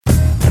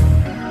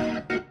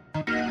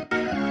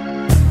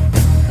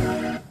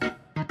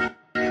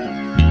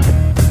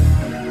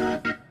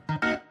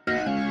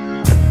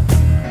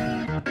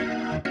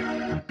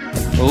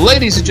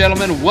Ladies and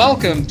gentlemen,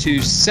 welcome to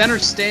Center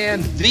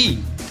Stand, the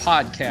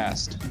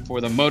podcast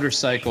for the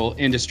motorcycle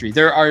industry.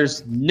 There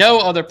is no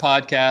other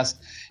podcast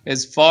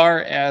as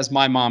far as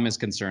my mom is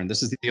concerned.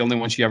 This is the only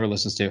one she ever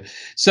listens to.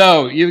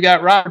 So you've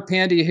got Robert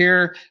Pandy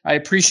here. I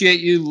appreciate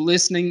you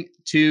listening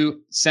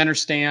to Center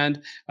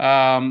Stand.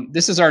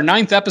 This is our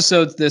 9th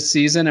episode this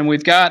season, and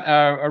we've got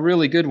a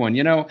really good one.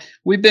 You know,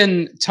 we've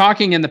been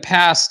talking in the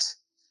past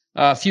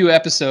few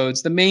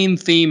episodes. The main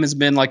theme has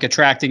been like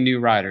attracting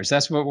new riders.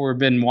 That's what we've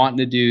been wanting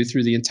to do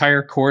through the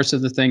entire course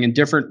of the thing, and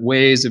different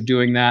ways of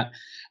doing that.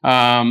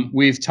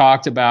 We've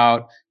talked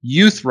about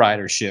youth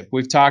ridership.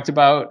 We've talked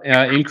about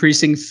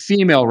increasing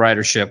female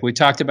ridership. We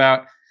talked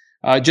about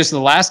just the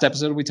last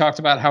episode, we talked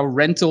about how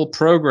rental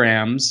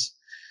programs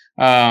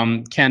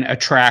can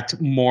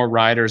attract more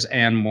riders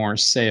and more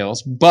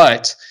sales.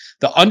 But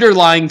the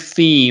underlying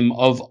theme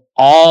of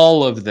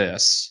all of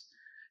this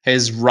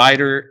is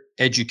rider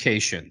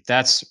education.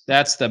 That's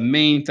the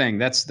main thing.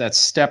 That's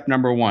step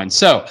number one.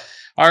 So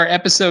our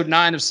episode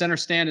 9 of Center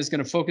Stand is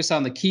going to focus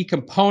on the key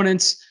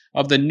components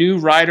of the new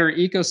rider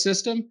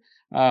ecosystem,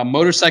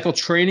 motorcycle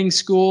training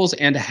schools,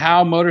 and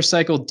how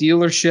motorcycle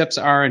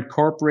dealerships are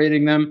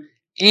incorporating them,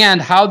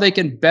 and how they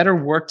can better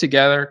work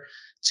together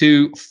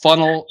to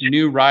funnel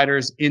new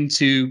riders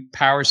into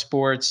power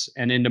sports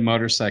and into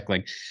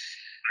motorcycling.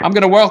 I'm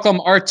going to welcome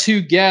our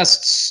two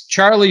guests,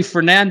 Charlie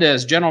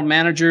Fernandez, General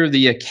Manager of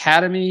the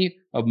Academy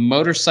of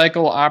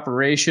Motorcycle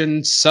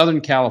Operations,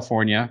 Southern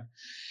California,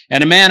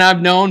 and a man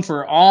I've known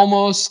for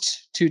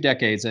almost 2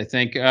 decades, I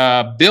think,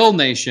 Bill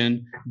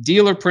Nation,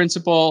 dealer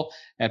principal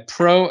at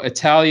Pro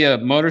Italia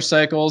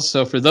Motorcycles.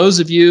 So for those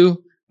of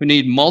you who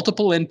need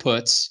multiple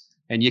inputs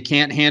and you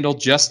can't handle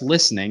just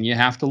listening, you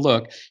have to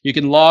look, you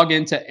can log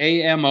into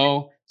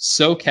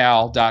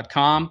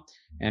amosocal.com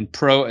and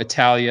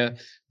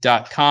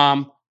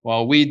proitalia.com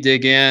while we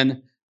dig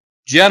in.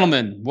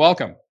 Gentlemen,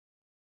 welcome.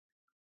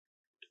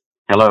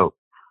 Hello.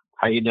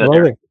 How you doing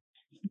there?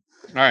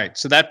 All right,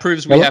 so that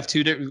proves we have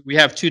two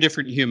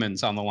different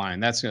humans on the line.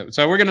 That's good.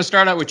 So we're going to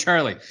start out with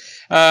Charlie.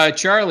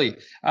 Charlie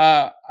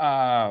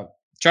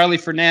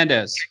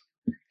Fernandez,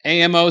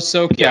 AMO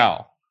SoCal. Yeah.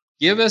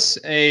 Give us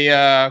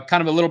a kind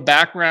of a little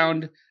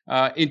background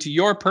into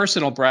your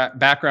personal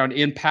background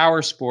in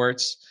power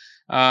sports,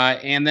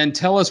 and then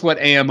tell us what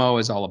AMO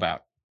is all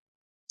about.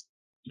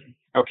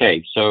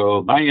 Okay,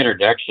 so my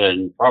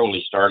introduction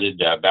probably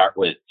started back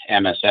with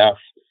MSF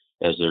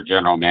as their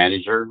general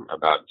manager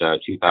about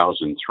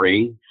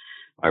 2003.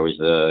 I was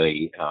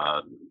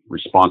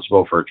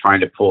responsible for trying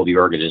to pull the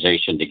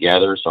organization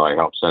together, so I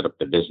helped set up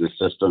the business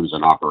systems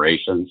and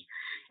operations.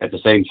 At the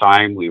same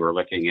time, we were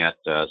looking at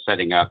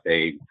setting up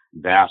a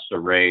vast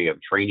array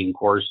of training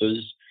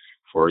courses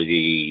for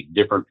the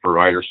different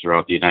providers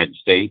throughout the United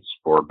States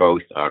for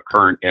both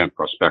current and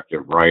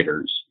prospective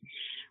riders.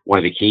 One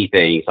of the key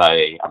things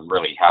I'm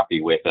really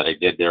happy with that I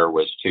did there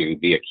was to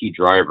be a key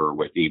driver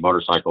with the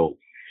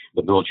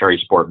Military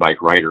Sport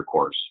Bike Rider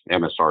Course,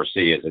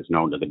 MSRC as it's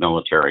known to the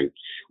military.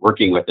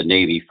 Working with the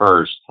Navy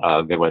first,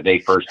 when they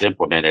first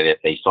implemented it,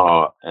 they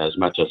saw as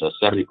much as a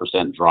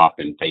 70% drop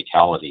in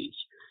fatalities.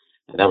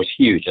 And that was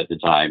huge at the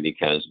time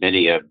because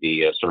many of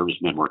the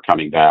servicemen were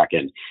coming back,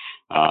 and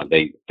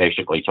they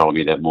basically told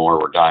me that more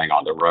were dying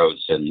on the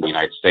roads in the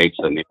United States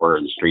than they were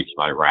in the streets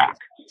of Iraq.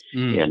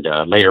 And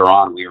later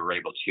on, we were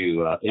able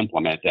to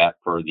implement that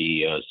for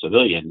the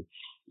civilian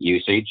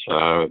usage,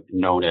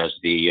 known as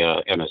the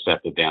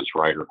MSF Advanced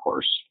Rider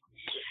Course.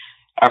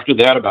 After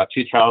that, about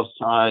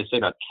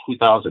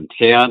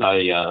 2010,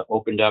 I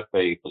opened up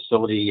a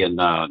facility in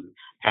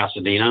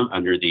Pasadena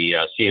under the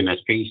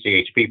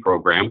CHP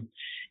program,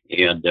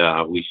 and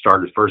we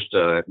started first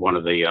at one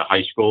of the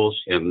high schools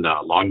in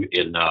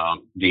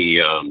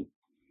the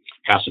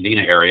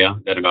Pasadena area.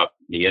 Then about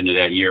the end of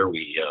that year,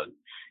 we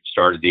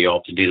started the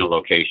Altadena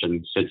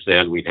location. Since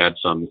then, we've had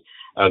some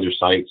other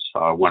sites.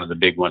 One of the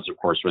big ones, of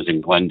course, was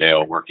in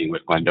Glendale, working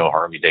with Glendale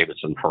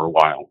Harley-Davidson for a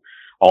while.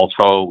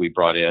 Also, we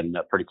brought in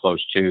pretty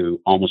close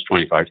to almost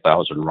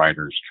 25,000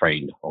 riders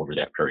trained over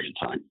that period of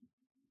time.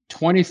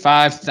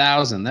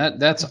 25,000.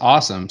 That's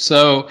awesome.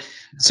 So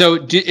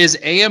is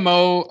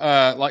AMO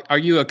are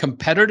you a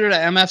competitor to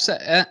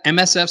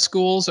MSF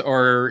schools,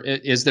 or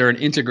is there an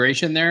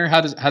integration there?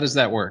 How does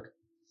that work?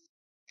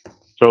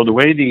 So the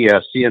way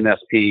the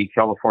CMSP,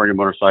 California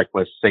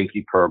Motorcyclist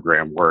Safety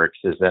Program, works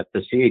is that the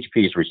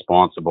CHP is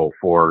responsible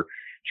for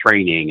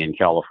training in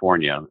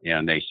California,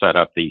 and they set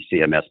up the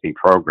CMSP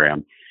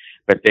program,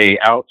 but they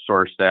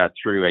outsource that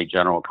through a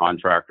general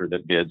contractor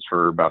that bids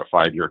for about a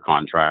 5-year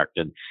contract.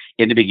 And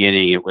in the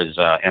beginning, it was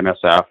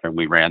MSF, and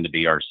we ran the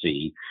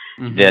BRC.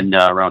 Mm-hmm. Then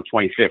around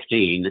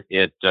 2015,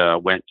 it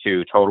went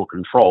to Total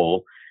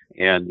Control,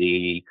 and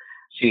the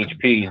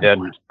CHP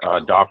then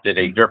adopted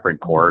a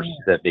different course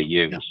that they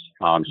use.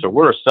 So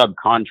we're a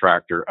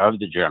subcontractor of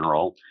the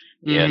general,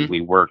 and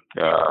we work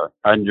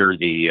under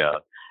the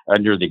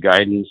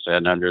guidance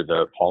and under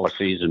the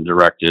policies and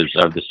directives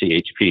of the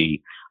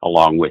CHP,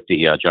 along with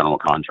the general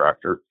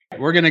contractor.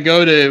 We're going to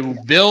go to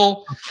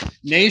Bill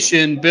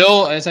Nation.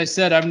 Bill, as I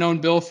said, I've known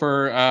Bill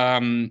for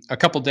a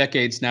couple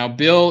decades now.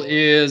 Bill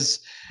is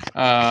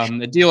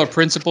the dealer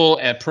principal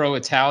at Pro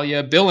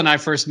Italia. Bill and I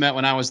first met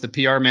when I was the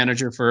PR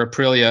manager for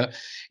Aprilia,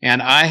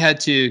 and I had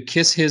to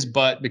kiss his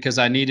butt because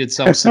I needed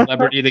some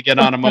celebrity to get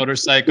on a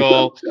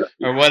motorcycle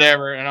or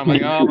whatever. And I'm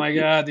like, oh my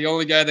God, the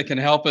only guy that can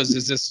help us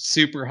is this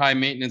super high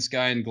maintenance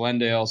guy in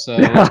Glendale.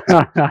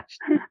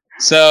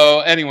 So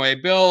anyway,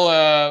 Bill,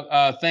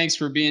 thanks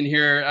for being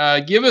here.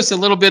 Give us a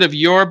little bit of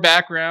your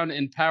background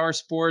in power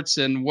sports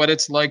and what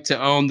it's like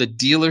to own the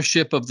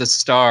dealership of the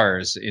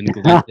stars in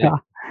Glendale,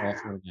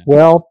 California.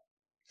 Well,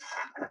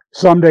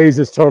 some days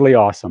it's totally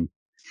awesome,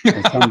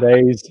 and some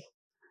days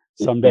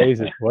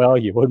it's, well,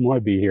 you wouldn't want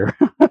to be here.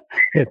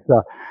 It's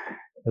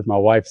as my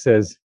wife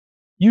says,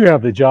 you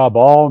have the job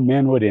all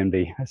men would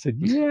envy. I said,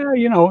 yeah,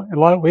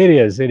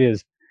 it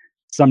is.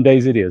 Some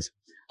days it is.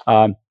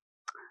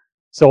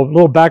 So a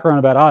little background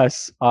about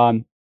us.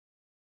 I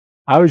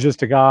was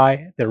just a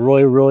guy that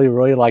really, really,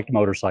 really liked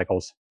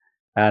motorcycles.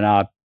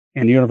 And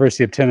in the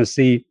University of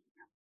Tennessee,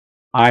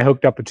 I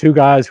hooked up with two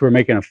guys who were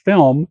making a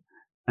film,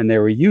 and they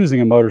were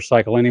using a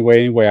motorcycle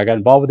anyway. I got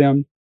involved with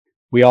them.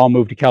 We all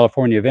moved to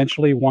California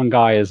eventually. One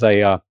guy is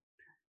a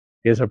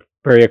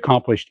very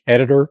accomplished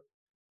editor,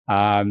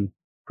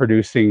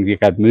 producing. You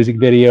got music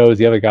videos.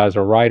 The other guy's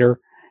a writer,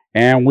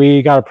 and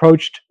we got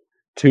approached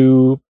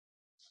to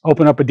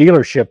open up a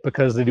dealership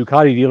because the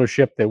Ducati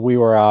dealership that we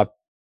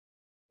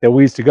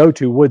used to go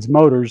to, Woods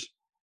Motors,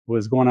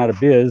 was going out of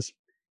biz.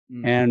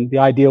 And the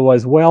idea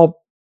was,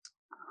 well,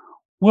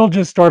 we'll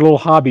just start a little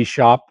hobby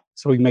shop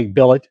so we can make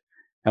billet.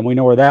 And we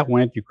know where that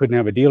went. You couldn't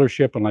have a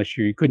dealership unless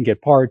you couldn't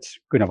get parts,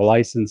 couldn't have a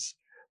license,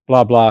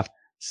 blah, blah.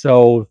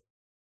 So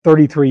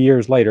 33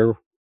 years later,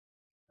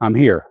 I'm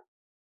here.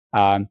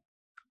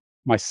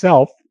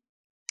 Myself,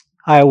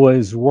 I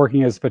was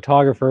working as a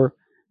photographer,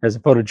 as a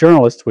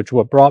photojournalist, which is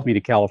what brought me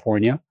to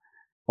California.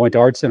 I went to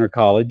Art Center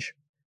College,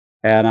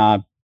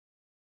 and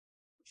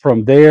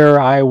from there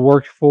I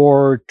worked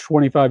for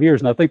 25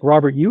 years. And I think,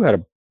 Robert, you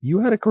had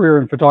a career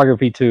in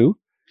photography too.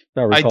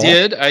 I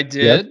did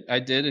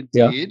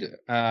indeed.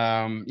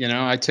 Yeah.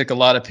 I took a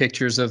lot of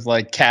pictures of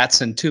like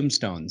cats and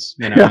tombstones.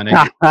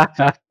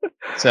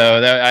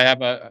 So that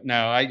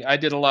I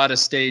did a lot of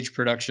stage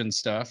production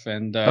stuff,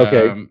 and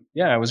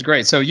it was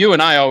great. So you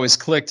and I always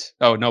clicked.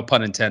 Oh, no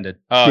pun intended.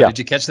 Oh, yeah. Did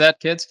you catch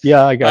that, kids?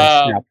 Yeah, I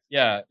got it.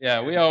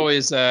 Yeah. We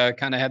always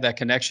kind of had that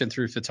connection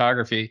through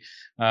photography.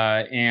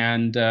 What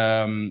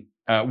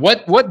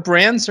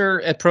brands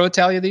are at Pro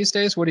Italia these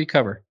days? What do you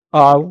cover?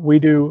 We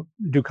do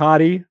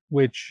Ducati,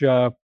 which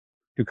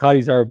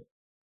Ducati's our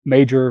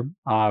major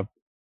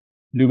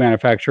new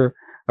manufacturer.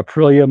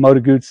 Aprilia, Moto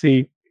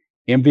Guzzi,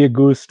 MV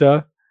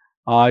Agusta.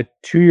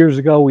 2 years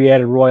ago, we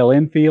added Royal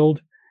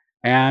Enfield,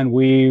 and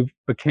we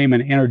became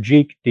an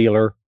Energique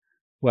dealer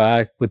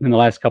within the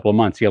last couple of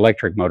months, the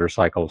electric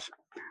motorcycles.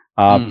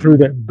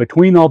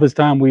 Between all this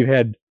time, we've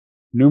had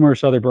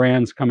numerous other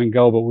brands come and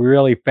go, but we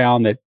really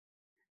found that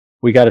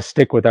we got to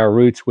stick with our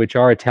roots, which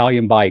are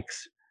Italian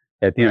bikes.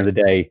 At the end of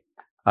the day,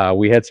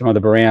 we had some other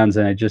brands,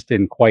 and it just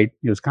didn't quite.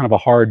 It was kind of a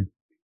hard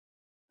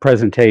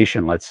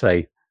presentation, let's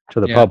say, to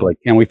the public,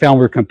 and we found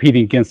we're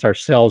competing against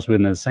ourselves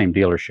within the same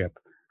dealership.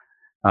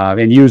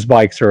 And used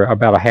bikes are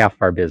about a half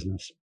of our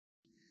business.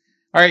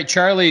 All right,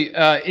 Charlie,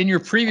 in your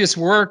previous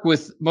work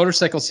with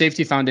Motorcycle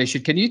Safety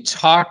Foundation, can you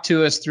talk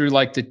to us through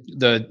like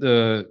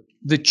the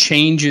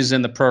changes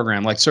in the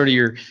program, like sort of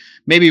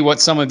maybe what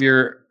some of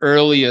your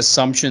early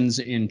assumptions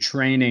in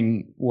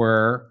training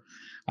were,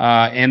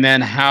 and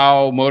then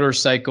how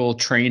motorcycle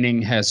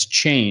training has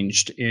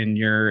changed in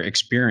your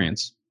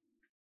experience?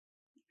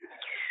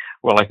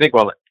 Well, I think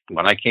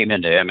when I came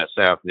into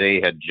MSF, they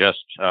had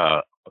just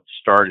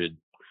started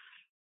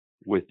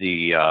with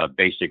the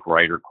basic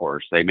rider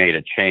course. They made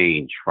a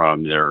change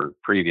from their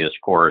previous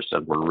course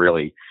and were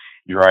really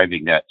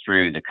driving that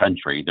through the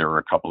country. There were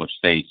a couple of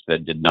states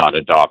that did not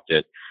adopt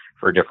it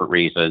for different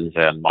reasons,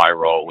 and my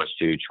role was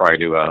to try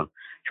to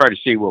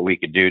see what we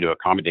could do to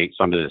accommodate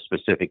some of the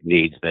specific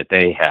needs that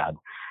they had.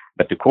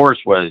 But the course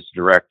was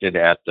directed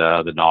at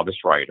the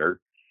novice rider,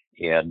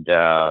 and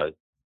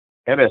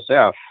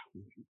MSF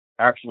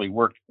actually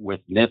worked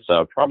with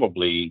NHTSA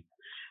probably,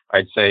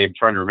 I'd say, I'm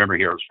trying to remember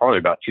here, it was probably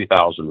about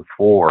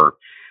 2004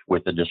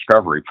 with the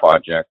Discovery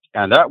Project.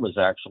 And that was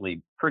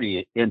actually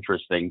pretty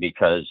interesting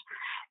because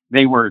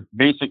they were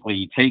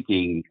basically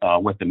taking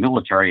what the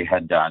military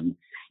had done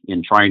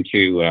in trying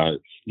to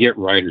get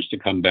riders to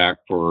come back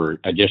for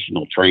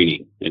additional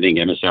training. I think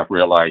MSF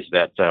realized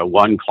that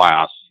one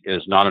class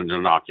is not an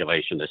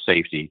inoculation to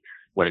safety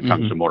when it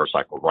comes to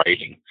motorcycle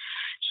riding.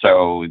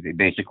 So they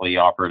basically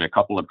offered a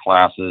couple of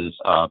classes,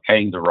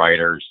 paying the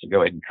riders to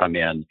go ahead and come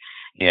in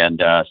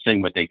and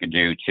seeing what they could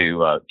do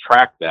to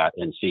track that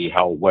and see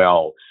how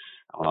well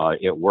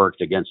it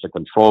worked against a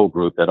control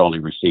group that only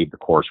received the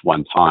course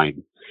one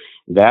time.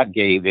 That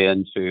gave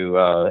into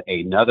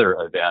another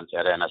event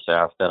at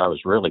NSF that I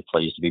was really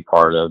pleased to be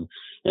part of,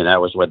 and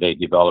that was when they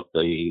developed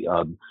the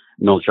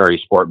military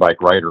sport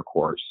bike rider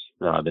course.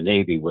 The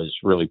Navy was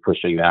really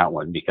pushing that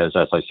one because,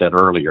 as I said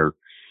earlier,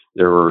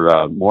 there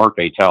were more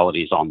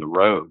fatalities on the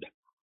road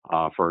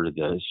for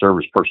the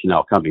service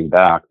personnel coming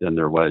back than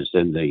there was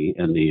in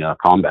the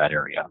combat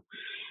area.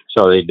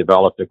 So they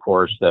developed a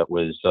course that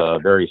was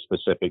very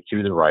specific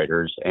to the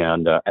riders,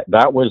 and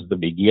that was the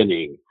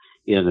beginning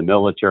in the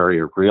military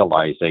of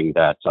realizing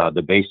that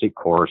the basic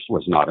course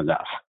was not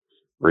enough,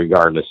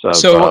 regardless of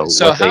so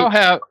how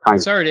have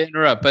sorry to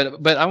interrupt,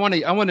 but I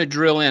want to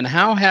drill in.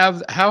 How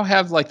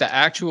have like the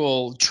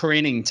actual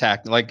training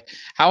like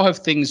how have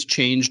things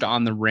changed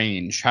on the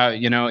range? How,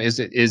 is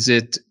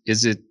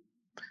it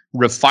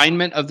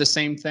refinement of the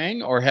same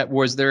thing, or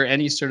was there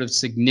any sort of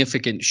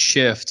significant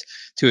shift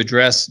to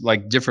address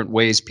like different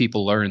ways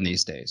people learn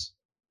these days?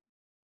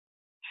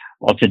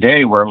 Well,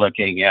 today we're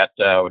looking at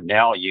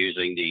now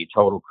using the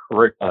total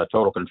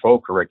control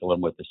curriculum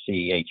with the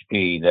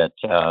CHP that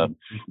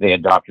they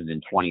adopted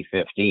in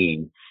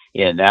 2015.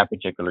 In that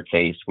particular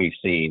case, we've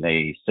seen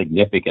a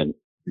significant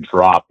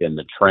drop in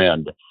the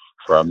trend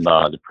from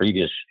the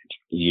previous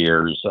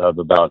years of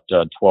about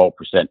 12%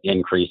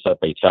 increase of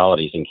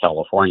fatalities in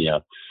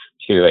California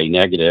to a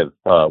negative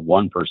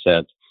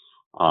 1%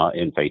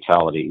 in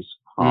fatalities,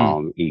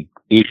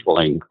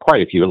 equaling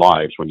quite a few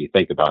lives when you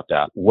think about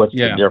that. What's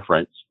the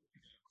difference?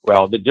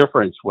 Well, the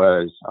difference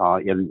was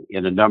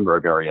in a number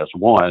of areas.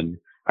 One,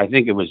 I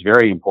think it was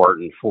very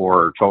important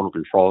for Total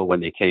Control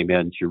when they came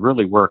in to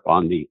really work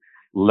on the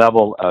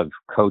level of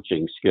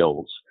coaching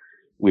skills.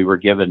 We were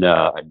given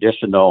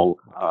additional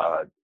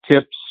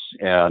tips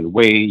and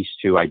ways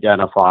to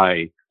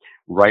identify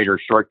rider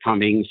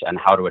shortcomings and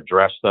how to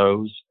address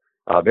those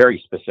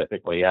very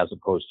specifically, as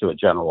opposed to a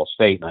general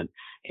statement.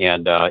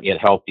 And it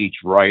helped each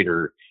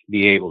rider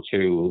be able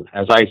to,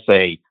 as I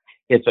say,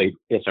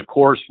 it's a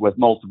course with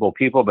multiple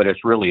people, but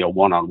it's really a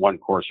one-on-one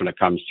course when it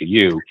comes to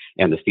you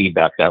and the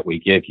feedback that we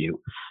give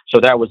you. So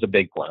that was a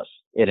big plus,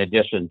 in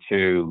addition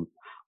to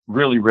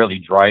really, really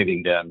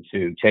driving them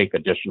to take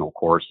additional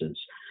courses.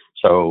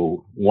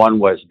 So one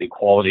was the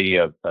quality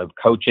of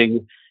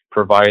coaching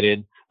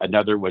provided.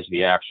 Another was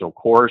the actual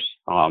course.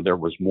 There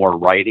was more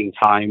riding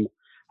time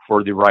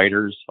for the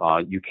riders.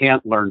 You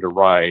can't learn to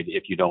ride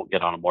if you don't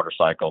get on a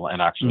motorcycle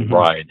and actually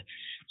ride.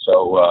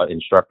 So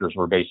instructors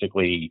were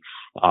basically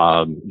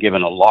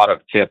given a lot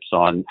of tips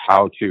on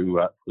how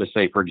to, let's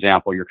say, for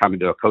example, you're coming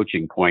to a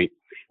coaching point.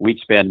 We'd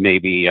spend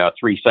maybe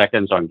 3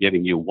 seconds on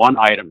giving you one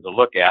item to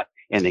look at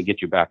and then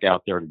get you back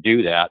out there to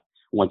do that.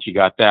 Once you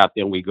got that,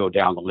 then we go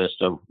down the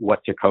list of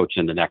what to coach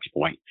in the next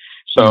point.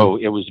 So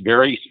it was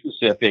very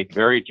specific,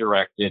 very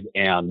directed,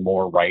 and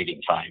more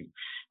riding time.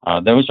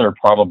 Those are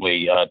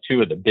probably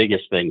two of the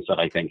biggest things that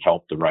I think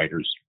helped the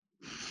riders.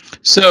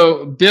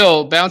 So,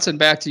 Bill, bouncing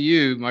back to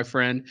you, my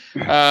friend,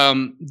 do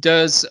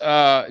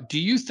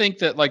you think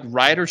that like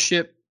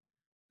ridership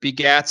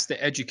begats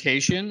the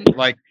education,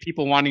 like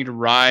people wanting to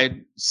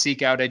ride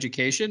seek out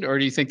education, or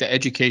do you think the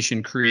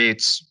education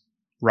creates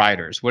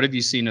riders? What have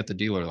you seen at the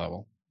dealer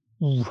level?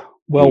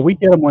 Well, we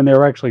get them when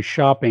they're actually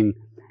shopping.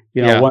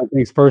 One of the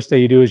things first that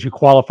you do is you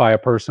qualify a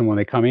person when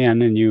they come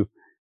in, and you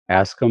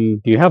ask them,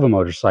 "Do you have a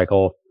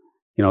motorcycle?"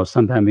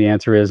 Sometimes the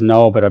answer is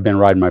no, but I've been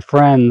riding my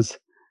friends.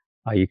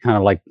 You kind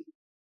of like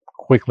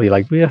quickly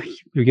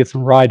you get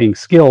some riding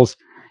skills.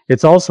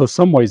 It's also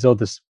some ways though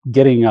this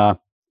getting a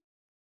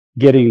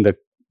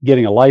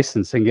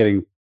license and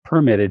getting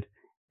permitted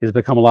has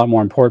become a lot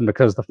more important,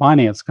 because the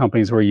finance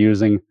companies we're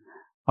using,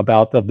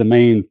 about the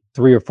main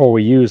 3 or 4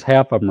 we use,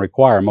 half of them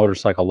require a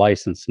motorcycle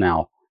license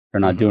now.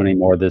 They're not doing any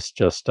more of this.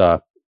 Just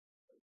don't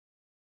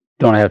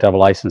have to have a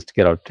license to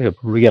get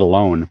a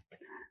loan.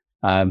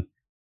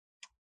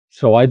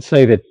 So I'd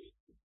say that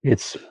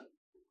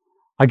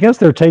I guess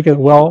they're taking,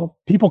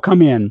 people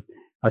come in,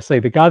 I say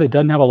the guy that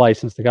doesn't have a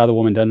license, the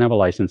woman doesn't have a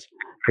license,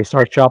 they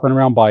start shopping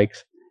around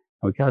bikes.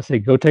 And we gotta say,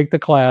 go take the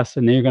class,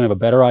 and then you're gonna have a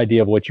better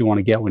idea of what you want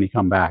to get when you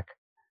come back.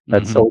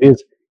 So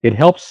it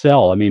helps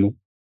sell. I mean,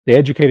 the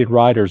educated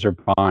riders are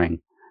buying.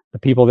 The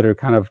people that are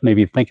kind of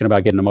maybe thinking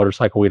about getting a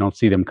motorcycle, we don't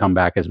see them come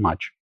back as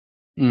much.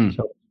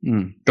 So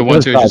the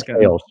ones who just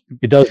sales.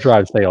 It does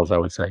drive sales, I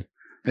would say.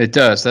 It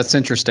does. That's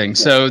interesting.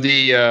 So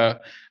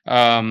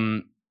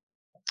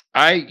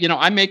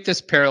I make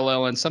this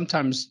parallel, and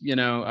sometimes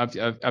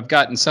I've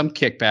gotten some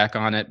kickback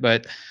on it,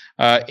 but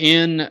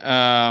in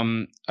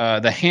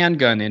the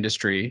handgun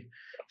industry,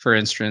 for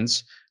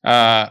instance,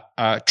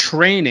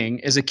 training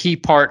is a key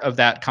part of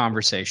that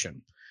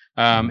conversation.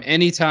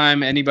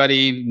 Anytime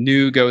anybody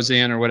new goes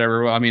in or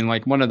whatever, I mean,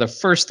 like one of the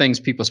first things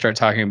people start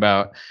talking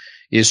about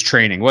is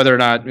training, whether or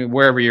not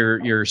wherever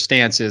your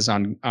stance is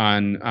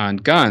on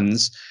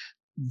guns.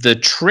 The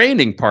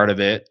training part of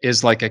it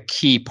is like a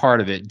key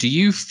part of it. Do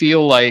you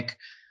feel like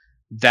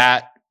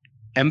that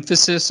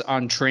emphasis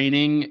on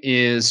training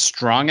is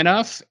strong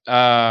enough?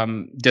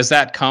 Does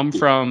that come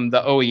from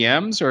the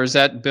OEMs, or is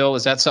that, Bill,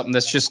 is that something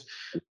that's just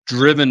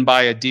driven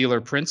by a dealer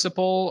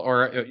principle,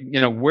 or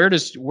where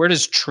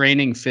does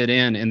training fit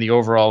in the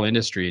overall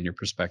industry in your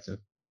perspective?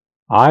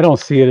 I don't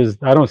see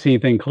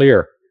anything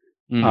clear.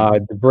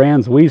 The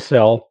brands we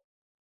sell,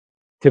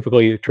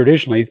 typically,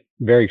 traditionally,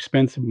 very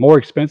expensive, more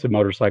expensive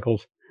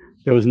motorcycles.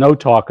 There was no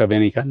talk of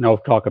no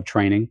talk of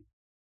training.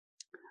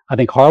 I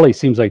think Harley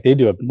seems like they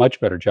do a much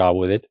better job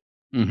with it.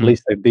 At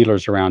least the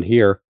dealers around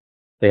here,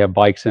 they have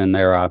bikes in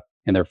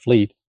their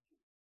fleet.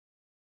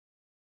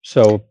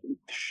 So,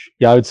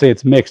 yeah, I would say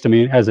it's mixed. I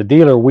mean, as a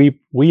dealer, we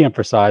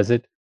emphasize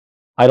it.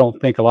 I don't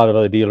think a lot of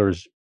other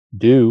dealers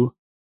do.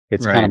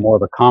 It's kind of Right. more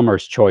of a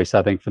commerce choice.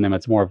 I think for them,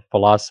 it's more of a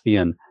philosophy.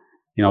 And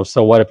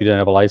so what if you don't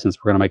have a license?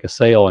 We're going to make a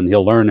sale, and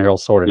he'll learn, and he'll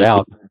sort it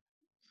out.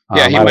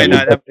 Yeah, he I don't might think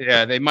not have.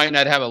 Yeah, they might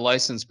not have a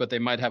license, but they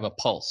might have a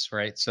pulse,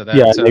 right? So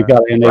Yeah, that's and they've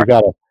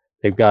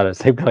Right. got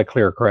a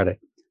clear credit.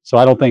 So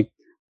I don't think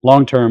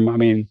long term. I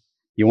mean,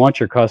 you want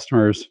your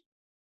customers,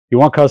 you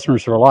want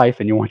customers for life,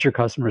 and you want your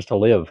customers to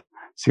live.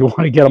 So you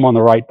want to get them on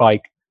the right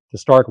bike to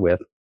start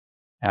with,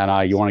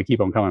 and you want to keep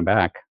them coming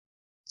back.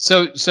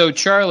 so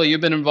Charlie,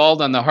 you've been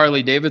involved on the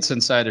Harley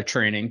Davidson side of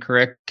training,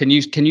 correct? Can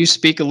you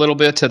speak a little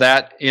bit to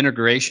that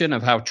integration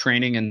of how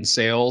training and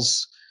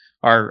sales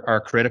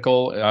are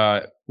critical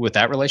with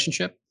that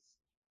relationship?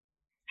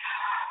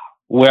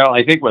 Well,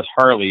 I think with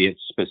Harley,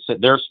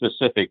 they're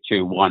specific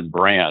to one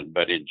brand,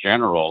 but in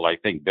general, I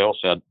think Bill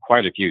said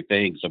quite a few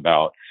things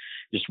about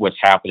just what's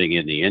happening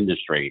in the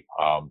industry.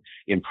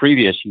 In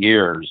previous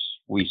years,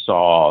 we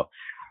saw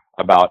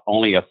about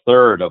only a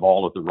third of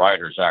all of the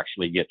riders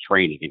actually get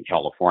training in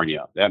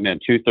California. That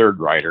meant 2/3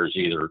 riders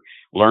either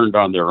learned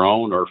on their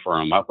own or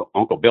from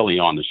Uncle Billy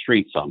on the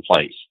street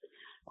someplace.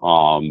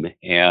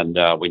 And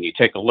when you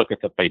take a look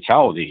at the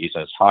fatalities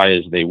as high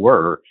as they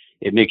were,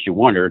 it makes you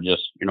wonder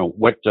just,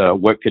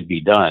 what could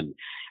be done.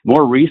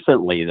 More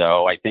recently,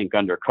 though, I think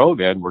under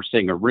COVID, we're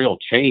seeing a real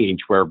change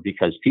where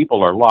because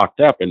people are locked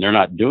up and they're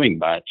not doing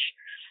much,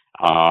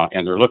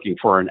 and they're looking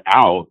for an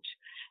out,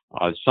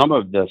 some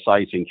of the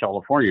sites in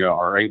California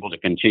are able to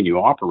continue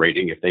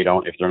operating if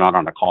they're not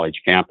on a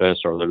college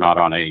campus or they're not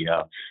on a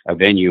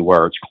venue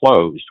where it's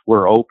closed.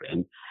 We're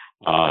open,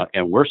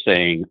 and we're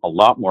seeing a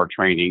lot more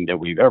training than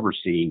we've ever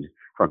seen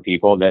from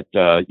people that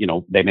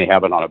they may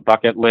have it on a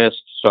bucket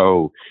list.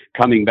 So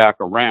coming back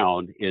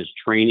around is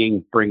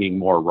training, bringing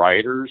more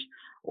riders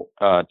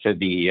to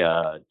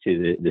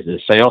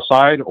the sales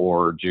side,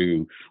 or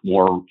do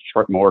more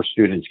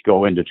students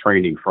go into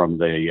training from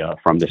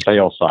the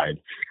sales side?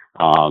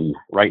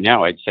 Right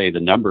now, I'd say the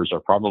numbers are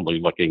probably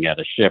looking at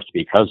a shift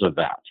because of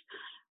that.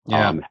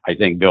 Yeah. I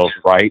think Bill's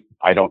right.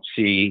 I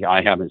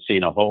haven't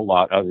seen a whole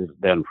lot other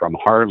than from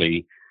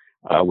Harley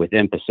with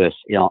emphasis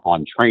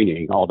on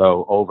training.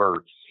 Although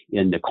over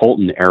in the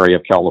Colton area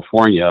of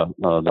California,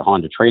 the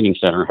Honda Training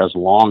Center has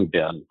long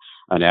been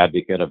an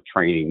advocate of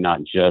training,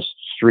 not just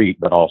street,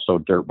 but also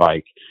dirt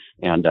bike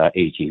and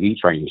ATV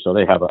training. So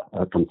they have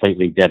a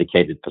completely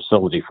dedicated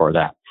facility for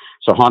that.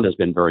 So Honda's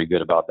been very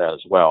good about that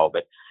as well.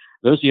 But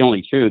those are the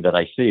only two that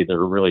I see that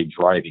are really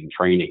driving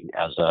training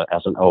as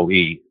an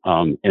OE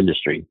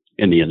industry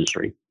in the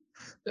industry.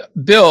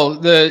 Bill,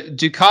 the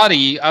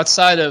Ducati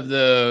outside of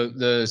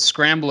the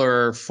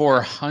Scrambler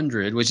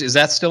 400, which is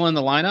that still in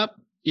the lineup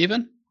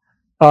even?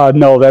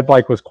 No, that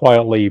bike was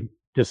quietly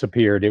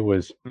disappeared. It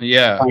was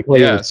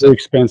frankly, it was too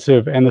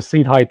expensive, and the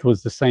seat height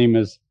was the same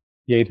as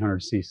the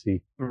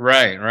 800cc.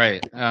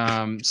 Right.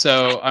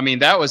 So I mean,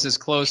 that was as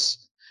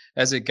close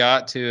as it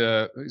got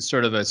to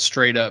sort of a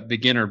straight up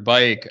beginner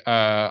bike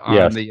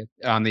on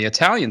the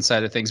Italian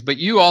side of things. But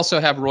you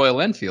also have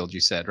Royal Enfield, you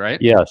said, right?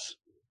 Yes.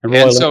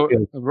 And so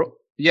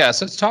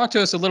talk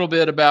to us a little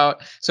bit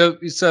about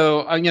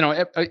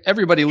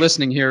everybody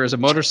listening here is a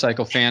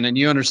motorcycle fan, and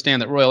you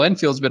understand that Royal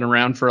Enfield's been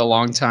around for a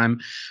long time,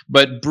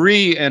 but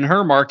Bree and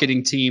her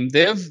marketing team,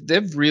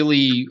 they've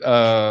really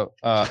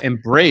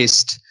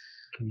embraced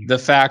the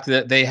fact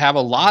that they have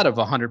a lot of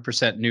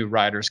 100% new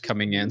riders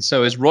coming in.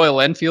 So is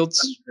Royal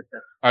Enfield's,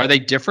 are they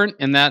different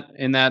in that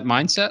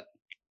mindset?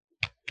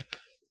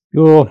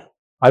 Well,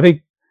 I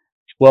think,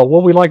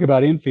 what we like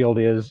about Enfield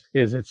is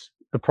it's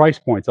the price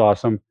point's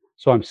awesome.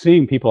 So I'm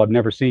seeing people I've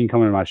never seen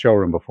come into my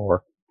showroom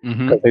before,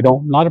 because a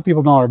lot of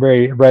people are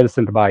very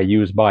reticent to buy a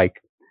used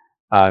bike.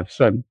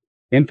 So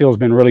Enfield's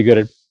been really good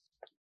at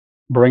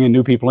bringing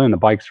new people in. The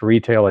bikes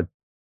retail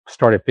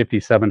start at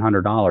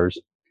 $5,700.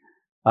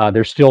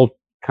 They're still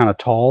kind of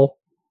tall,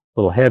 a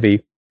little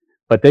heavy,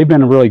 but they've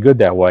been really good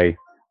that way.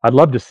 I'd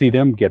love to see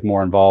them get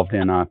more involved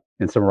in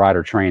some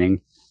rider training.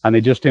 And they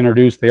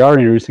are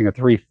introducing a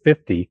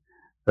 350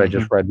 that I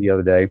just read the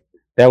other day.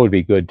 That would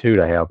be good too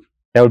to have.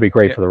 That would be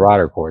great for the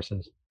rider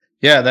courses.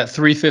 Yeah, that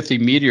 350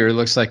 Meteor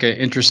looks like an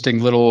interesting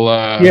little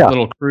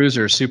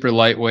cruiser, super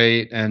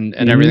lightweight and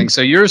everything.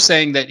 So you're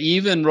saying that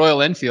even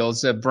Royal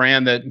Enfield's a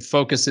brand that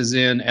focuses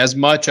in as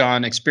much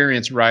on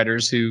experienced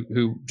riders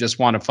who just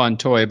want a fun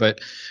toy, but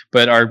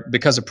are,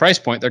 because of price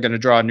point, they're going to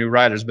draw new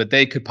riders, but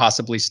they could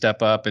possibly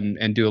step up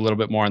and do a little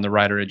bit more on the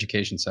rider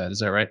education side. Is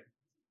that right?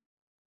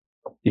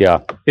 Yeah,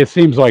 it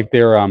seems like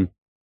they're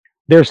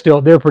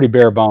pretty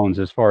bare bones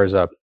as far as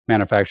a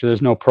manufacturer.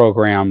 There's no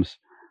programs.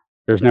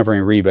 There's never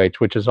any rebates,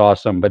 which is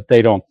awesome, but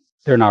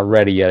they're not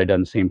ready yet. It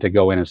doesn't seem to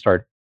go in and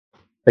start.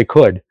 They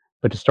could,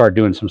 but to start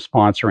doing some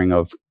sponsoring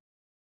of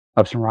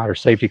of some rider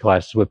safety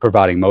classes with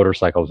providing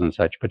motorcycles and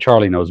such. But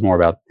Charlie knows more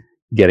about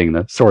getting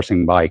the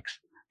sourcing bikes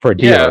for a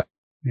dealer.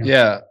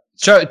 Yeah.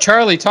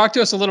 Charlie, talk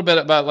to us a little bit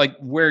about like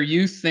where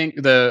you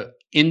think the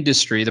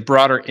industry, the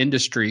broader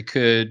industry,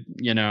 could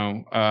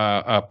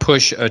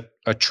push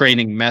a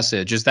training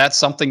message. Is that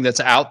something that's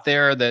out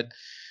there that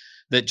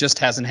just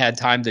hasn't had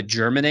time to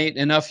germinate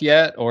enough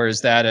yet, or is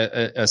that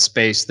a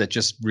space that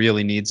just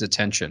really needs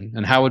attention?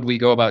 And how would we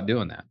go about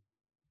doing that?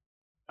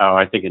 Oh,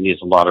 I think it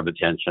needs a lot of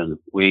attention.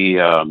 We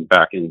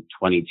back in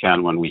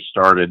 2010 when we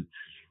started,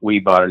 we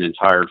bought an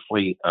entire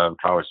fleet of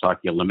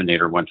Kawasaki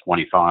Eliminator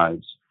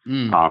 125s.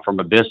 From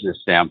a business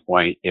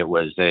standpoint, it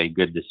was a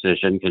good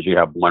decision because you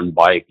have one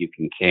bike, you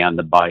can can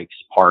the bike's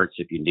parts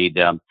if you need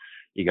them.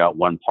 You got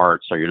one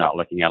part, so you're not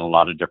looking at a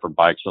lot of different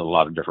bikes with a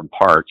lot of different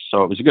parts.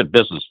 So it was a good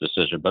business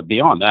decision. But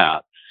beyond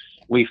that,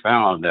 we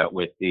found that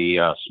with the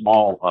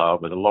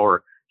with the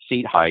lower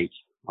seat height,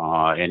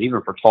 and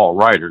even for tall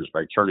riders,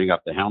 by turning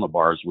up the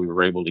handlebars, we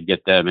were able to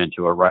get them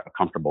into a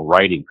comfortable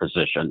riding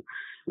position.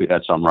 We've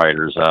had some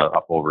riders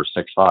up over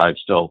 6'5"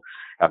 still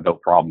have no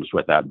problems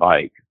with that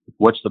bike.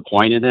 What's the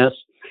point of this?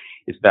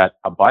 Is that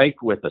a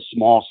bike with a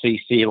small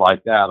CC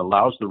like that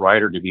allows the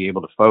rider to be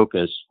able to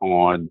focus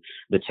on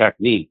the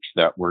techniques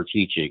that we're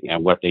teaching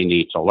and what they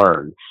need to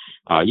learn.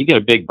 You get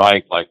a big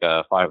bike like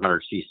a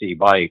 500cc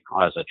bike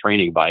as a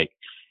training bike,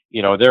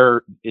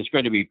 it's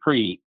going to be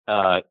pretty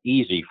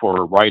easy for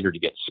a rider to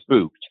get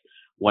spooked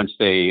once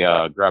they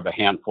grab a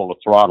handful of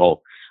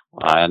throttle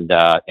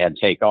and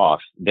take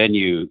off. Then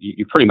you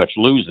pretty much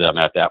lose them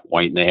at that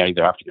point, and they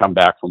either have to come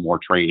back for more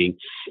training.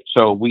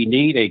 So we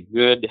need a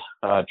good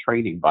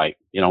training bike.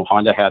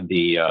 Honda had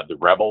the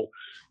Rebel.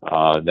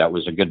 That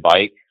was a good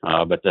bike,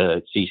 but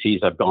the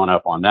CCs have gone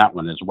up on that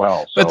one as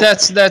well. So, but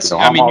that's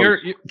I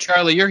mean,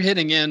 Charlie, you're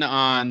hitting in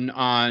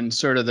on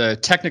sort of the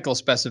technical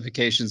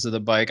specifications of the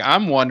bike.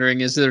 I'm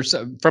wondering, is there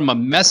from a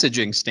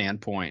messaging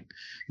standpoint,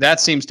 that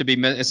seems to be,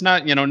 it's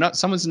not,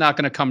 someone's not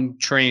going to come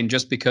train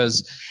just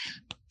because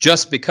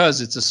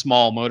it's a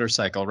small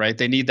motorcycle, right?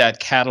 They need that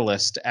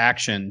catalyst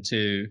action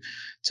to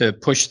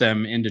push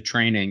them into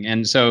training.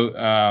 And so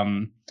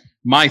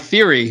my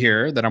theory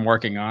here that I'm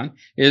working on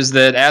is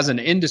that as an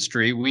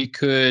industry, we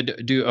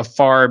could do a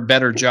far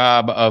better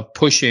job of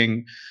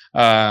pushing,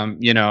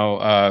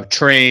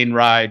 train,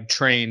 ride,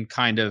 train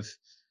kind of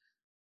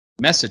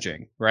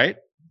messaging, right?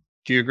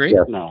 Do you agree?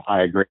 Yeah, no,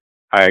 I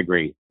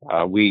agree.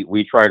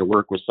 We try to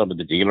work with some of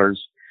the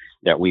dealers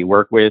that we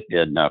work with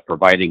in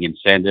providing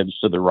incentives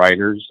to the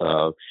riders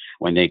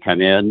when they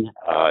come in,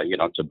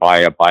 to buy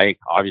a bike.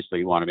 Obviously,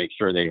 you want to make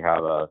sure they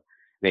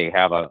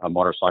have a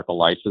motorcycle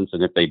license,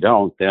 and if they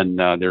don't, then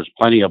there's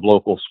plenty of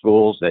local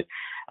schools that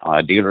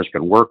dealers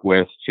can work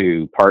with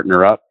to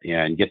partner up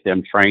and get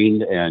them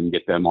trained and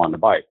get them on the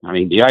bike. I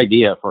mean, the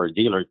idea for a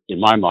dealer, in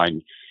my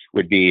mind,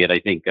 would be, and I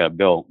think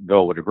Bill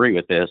would agree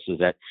with this, is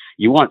that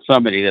you want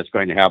somebody that's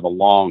going to have a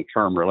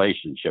long-term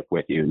relationship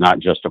with you, not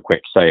just a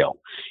quick sale.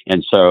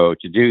 And so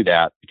to do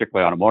that,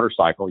 particularly on a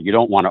motorcycle, you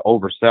don't want to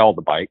oversell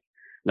the bike.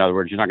 In other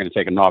words, you're not going to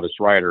take a novice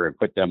rider and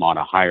put them on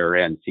a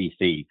higher-end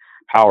CC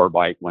power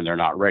bike when they're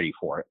not ready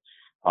for it.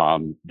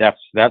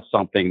 That's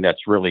something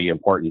that's really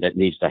important that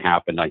needs to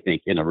happen, I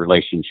think, in a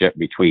relationship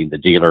between the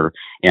dealer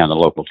and the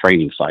local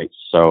training sites.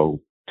 So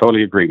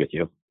totally agree with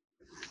you.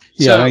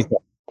 Yeah.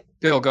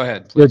 Bill, go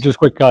ahead. Please. Yeah, just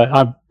quick.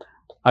 I've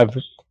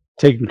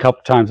taken a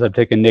couple times. I've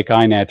taken Nick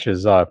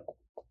Einach's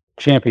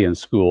champion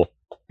school,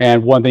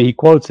 and one thing he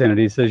quotes in it,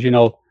 he says,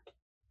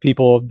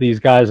 these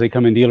guys, they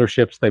come in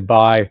dealerships, they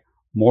buy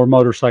more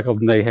motorcycles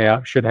than they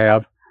should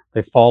have.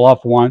 They fall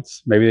off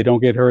once, maybe they don't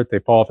get hurt. They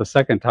fall off a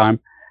second time,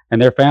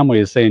 and their family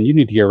is saying, you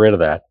need to get rid of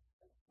that.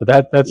 But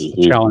that's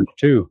the challenge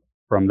too.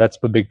 That's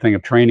the big thing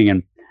of training,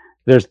 and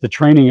there's the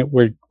training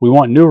where we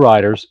want new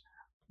riders.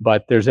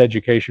 But there's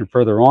education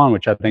further on,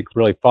 which I think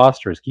really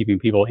fosters keeping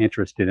people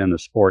interested in the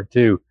sport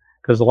too.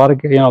 Because a lot of,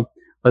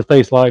 let's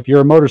face it, if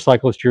you're a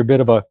motorcyclist, you're a bit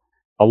of a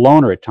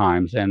loner at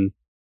times, and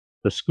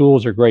the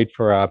schools are great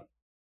for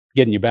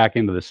getting back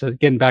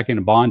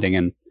into bonding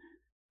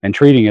and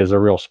treating it as a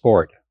real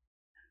sport.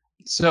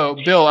 So,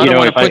 Bill, I don't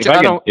want to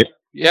put you.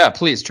 Yeah,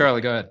 please,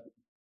 Charlie, go ahead.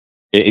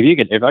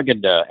 If I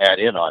could add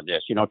in on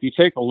this, if you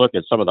take a look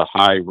at some of the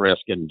high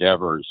risk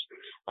endeavors,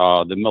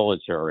 the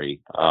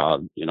military,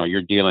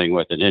 you're dealing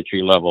with an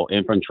entry level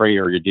infantry,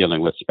 or you're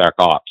dealing with spec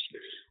ops,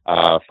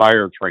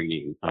 fire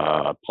training,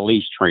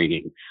 police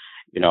training.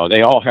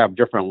 They all have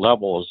different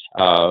levels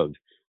of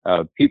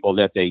people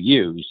that they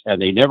use,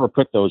 and they never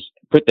put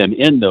them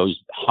in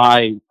those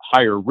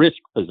higher risk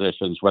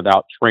positions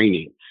without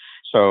training.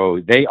 So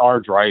they are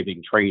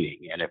driving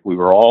training, and if we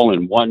were all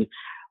in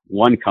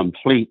one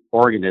complete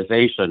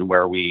organization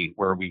where we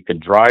could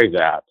drive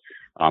that,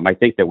 I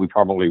think that we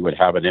probably would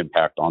have an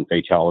impact on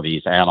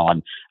fatalities and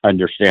on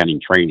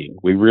understanding training.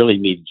 We really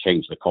need to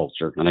change the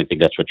culture, and I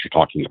think that's what you're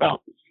talking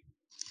about.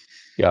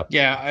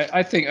 Yeah.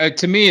 I think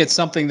to me, it's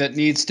something that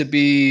needs to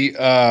be.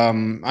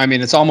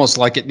 It's almost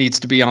like it needs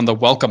to be on the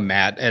welcome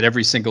mat at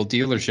every single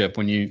dealership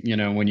when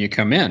you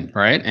come in,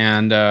 right?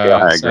 And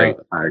I agree.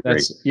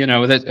 That's,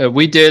 that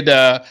we did.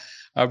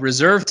 a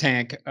reserve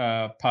tank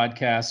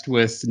podcast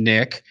with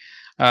Nick.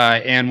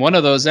 And one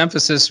of those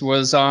emphasis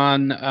was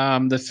on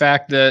the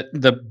fact that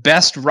the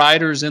best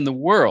riders in the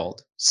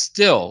world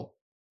still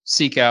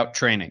seek out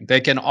training.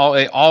 They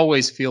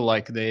always feel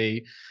like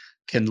they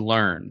can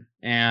learn,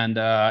 and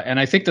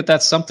I think that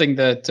that's something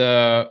that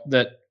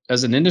that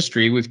as an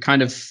industry we've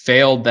kind of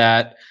failed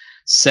that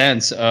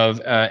sense of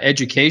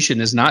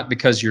education is not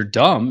because you're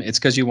dumb, it's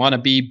because you want to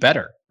be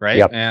better, right?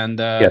 Yep. And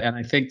Yep. and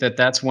I think that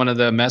that's one of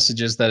the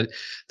messages that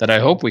I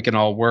hope we can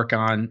all work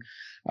on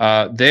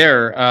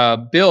there.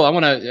 Bill, I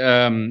want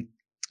to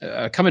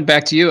coming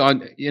back to you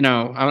on,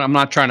 I'm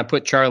not trying to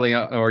put Charlie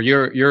or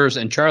yours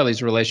and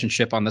Charlie's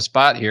relationship on the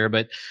spot here,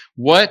 but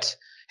what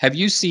have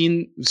you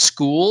seen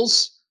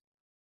schools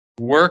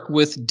work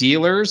with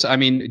dealers? I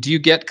mean, do you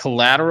get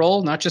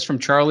collateral, not just from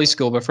Charlie's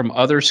school, but from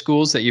other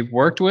schools that you've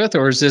worked with?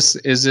 Or is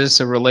this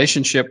a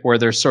relationship where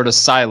they're sort of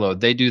siloed?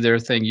 They do their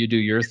thing, you do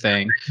your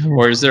thing.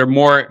 Or is there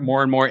more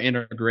and more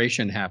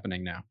integration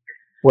happening now?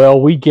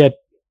 Well, we get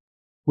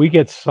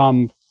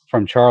some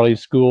from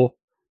Charlie's school,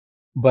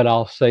 but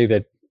I'll say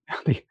that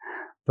the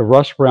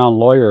Russ Brown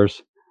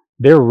lawyers,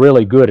 they're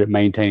really good at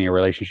maintaining a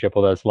relationship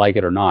with us, like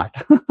it or not.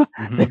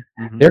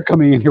 They're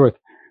coming in here with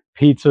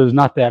pizzas.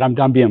 Not that I'm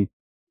being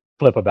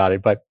flip about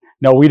it, but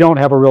no, we don't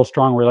have a real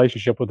strong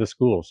relationship with the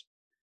schools,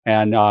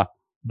 and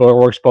but it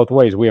works both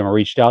ways. We haven't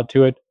reached out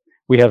to it.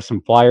 We have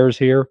some flyers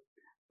here,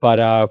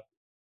 but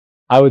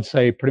I would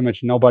say pretty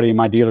much nobody in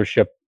my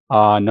dealership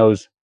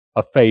knows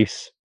a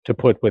face to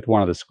put with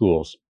one of the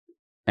schools.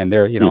 And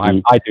they're,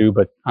 I do,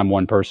 but I'm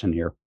one person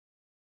here.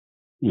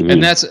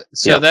 And that's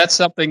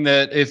something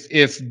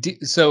that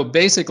so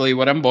basically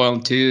what I'm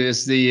boiling to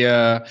is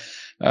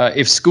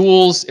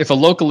if a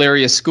local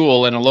area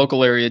school and a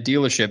local area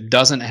dealership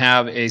doesn't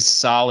have a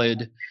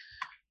solid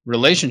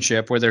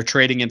relationship where they're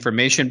trading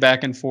information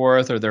back and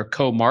forth or they're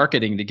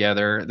co-marketing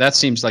together, that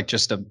seems like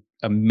just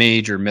a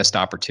major missed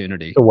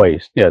opportunity. It's a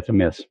waste. Yeah, it's a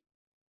miss.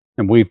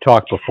 And we've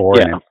talked before.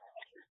 Yeah.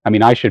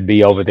 And I should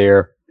be over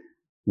there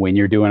when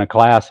you're doing a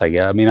class, I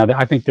guess. I mean,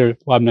 I think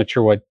I'm not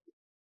sure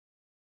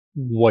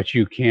what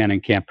you can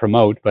and can't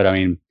promote, but I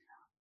mean,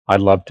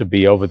 I'd love to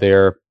be over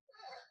there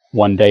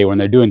one day when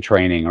they're doing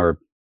training or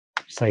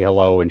say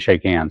hello and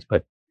shake hands.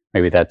 But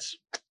maybe that's,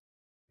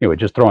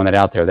 just throwing that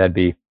out there. That'd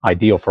be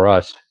ideal for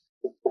us.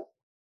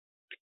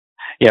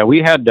 Yeah, we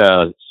had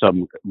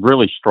some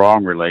really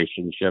strong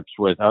relationships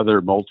with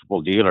other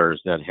multiple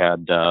dealers that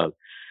had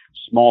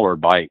smaller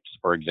bikes.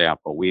 For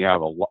example, we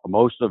have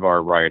most of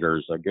our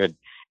riders, a good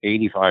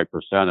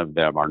 85% of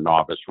them are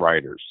novice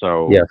riders.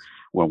 So yes.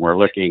 when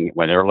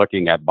they're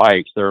looking at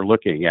bikes, they're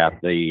looking at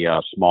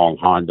the small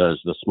Hondas,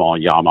 the small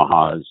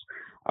Yamahas,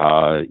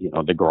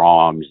 the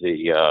Groms,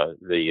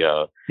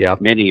 the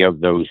many of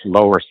those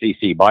lower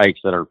CC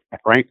bikes that are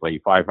frankly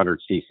 500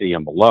 CC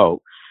and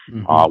below.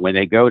 When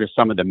they go to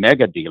some of the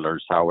mega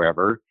dealers,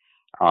 however,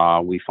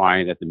 we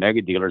find that the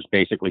mega dealers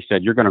basically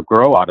said, you're going to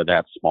grow out of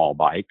that small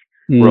bike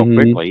real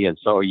quickly. And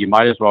so you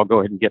might as well go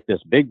ahead and get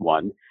this big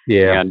one.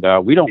 Yeah.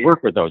 And we don't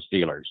work with those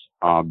dealers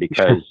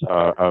because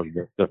of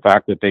the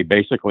fact that they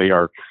basically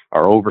are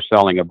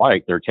overselling a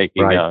bike. They're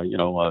taking,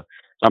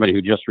 somebody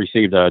who just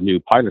received a new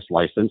pilot's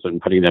license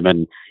and putting them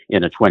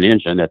in a twin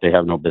engine that they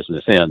have no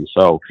business in.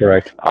 So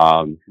correct.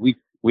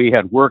 We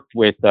had worked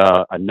with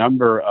a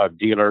number of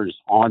dealers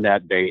on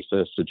that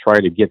basis to try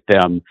to get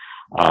them,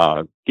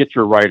 get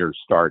your riders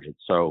started.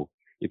 So,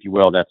 if you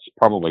will, that's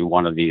probably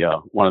one of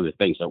the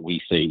things that we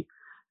see.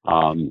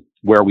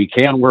 Where we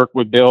can work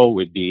with Bill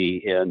would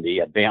be in the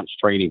advanced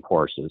training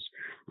courses.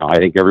 I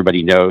think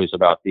everybody knows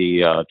about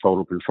the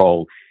Total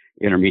Control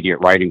Intermediate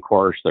Riding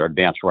course, their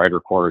Advanced Rider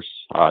course.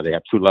 They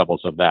have 2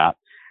 levels of that.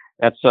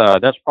 That's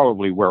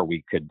probably where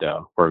we could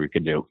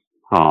do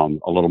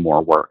a little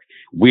more work.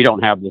 We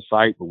don't have the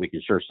site, but we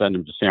can sure send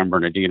them to San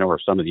Bernardino or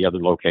some of the other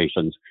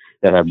locations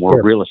that have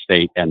more real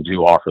estate and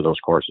do offer those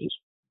courses.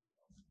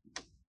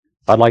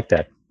 I'd like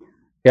that.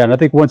 Yeah, and I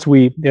think once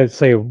we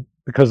say,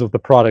 because of the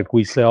product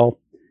we sell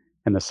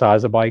and the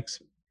size of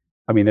bikes,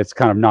 I mean, it's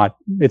kind of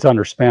it's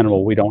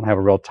understandable we don't have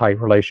a real tight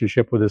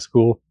relationship with the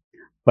school.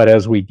 But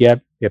as we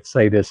if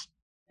say this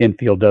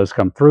infield does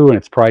come through and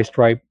it's priced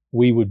right,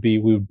 we would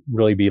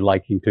really be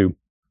liking to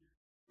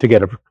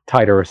get a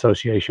tighter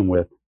association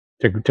with,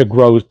 to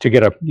grow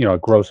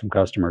some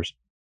customers.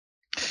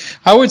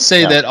 I would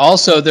say that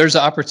also there's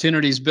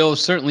opportunities, Bill.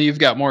 Certainly you've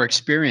got more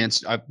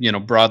experience,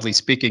 broadly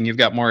speaking, you've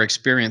got more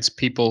experienced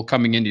people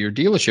coming into your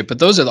dealership, but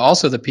those are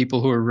also the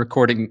people who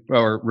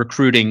are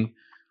recruiting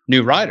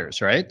new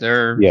riders, right?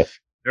 They're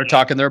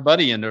talking their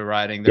buddy into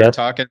riding. They're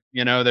talking,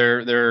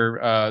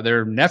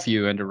 their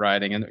nephew into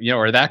riding, and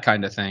or that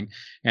kind of thing,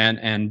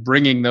 and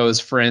bringing those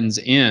friends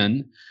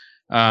in.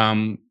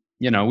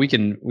 We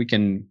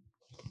can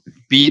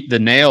beat the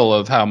nail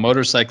of how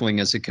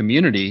motorcycling as a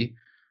community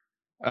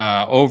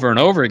over and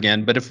over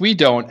again. But if we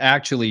don't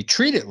actually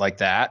treat it like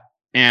that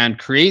and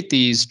create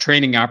these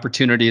training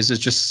opportunities as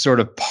just sort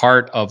of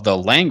part of the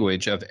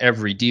language of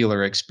every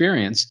dealer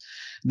experience,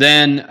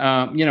 then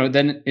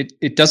then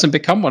it doesn't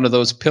become one of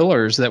those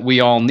pillars that we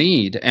all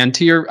need. And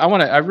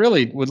I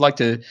really would like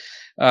to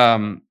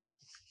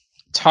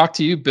talk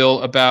to you,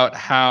 Bill, about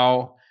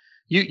how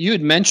you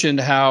had mentioned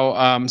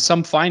how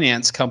some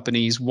finance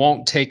companies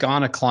won't take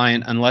on a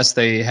client unless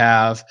they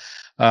have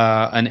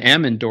an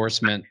M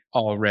endorsement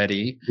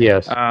already.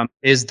 Yes.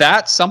 Is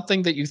that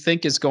something that you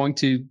think is going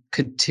to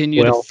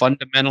continue to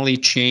fundamentally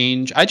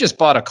change? I just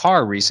bought a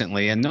car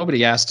recently, and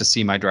nobody asked to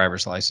see my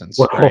driver's license.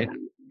 Right?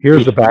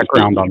 Here's the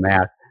background on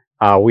that.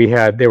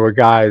 There were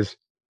guys.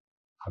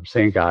 I'm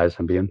saying guys.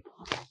 I'm being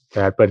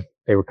that, but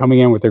they were coming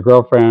in with their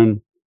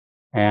girlfriend,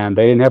 and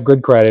they didn't have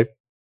good credit.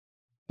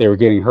 They were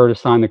getting her to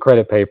sign the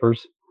credit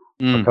papers,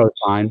 or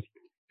co-sign,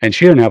 and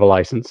she didn't have a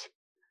license.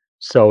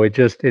 So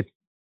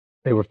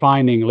they were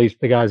finding, at least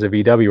the guys at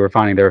VW were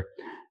finding their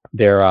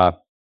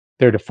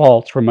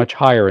defaults were much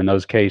higher in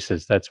those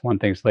cases. That's one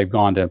thing. So they've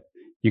gone to,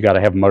 you got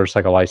to have a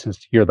motorcycle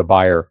license. You're the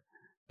buyer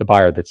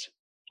that's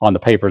on the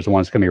paper is the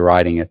one that's going to be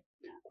riding it.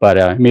 But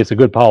I mean, it's a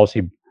good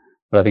policy,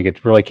 but I think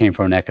it really came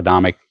from an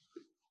economic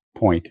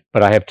point.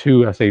 But I have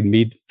two, I say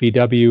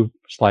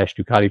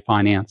VW/Ducati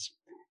Finance,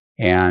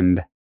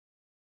 and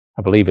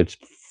I believe it's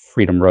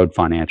Freedom Road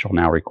Financial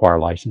now require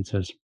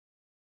licenses.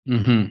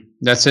 Mm-hmm.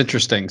 That's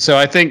interesting. So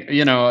I think,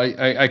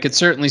 I could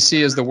certainly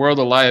see as the world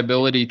of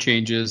liability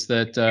changes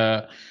that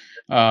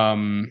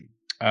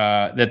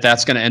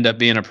that's going to end up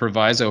being a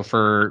proviso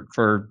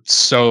for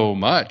so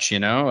much,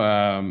 in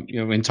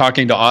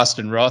talking to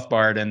Austin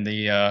Rothbard and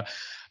the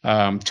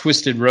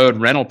Twisted Road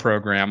rental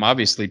program,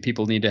 obviously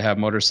people need to have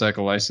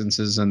motorcycle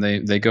licenses, and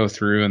they go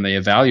through and they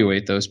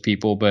evaluate those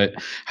people. But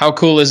how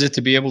cool is it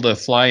to be able to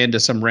fly into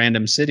some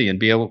random city and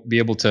be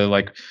able to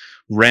like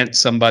rent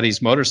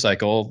somebody's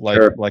motorcycle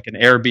like an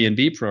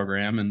Airbnb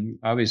program? And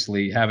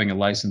obviously having a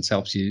license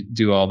helps you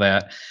do all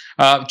that.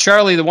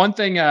 Charlie, the one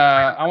thing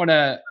I want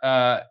to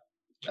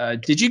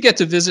did you get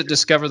to visit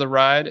Discover the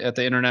Ride at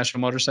the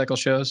International Motorcycle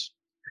Shows?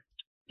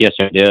 Yes,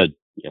 I did.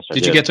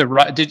 Did you get to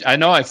ride? I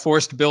know I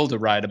forced Bill to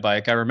ride a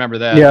bike. I remember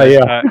that.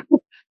 Yeah.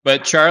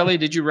 But Charlie,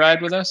 did you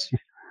ride with us?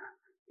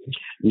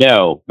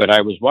 No, but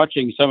I was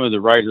watching some of the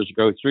riders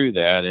go through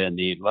that, and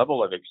the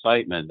level of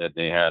excitement that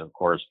they had. Of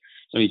course,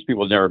 some of these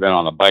people had never been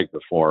on a bike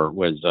before.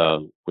 Was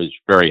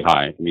very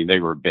high. I mean, they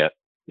were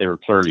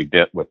clearly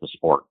bit with the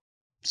sport.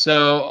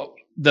 So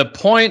the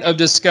point of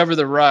Discover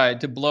the Ride,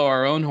 to blow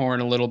our own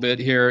horn a little bit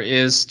here,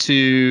 is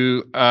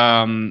to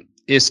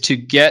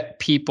get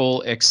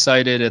people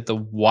excited at the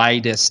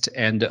widest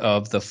end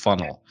of the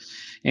funnel.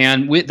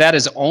 And that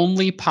is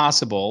only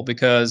possible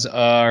because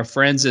our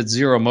friends at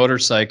Zero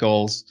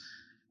Motorcycles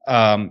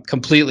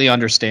completely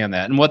understand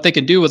that. And what they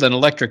can do with an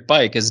electric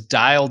bike is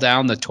dial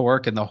down the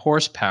torque and the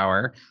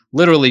horsepower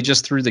literally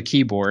just through the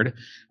keyboard,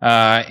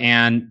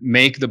 and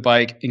make the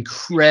bike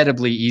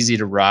incredibly easy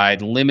to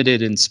ride,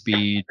 limited in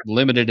speed,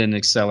 limited in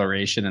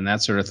acceleration, and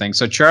that sort of thing.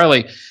 So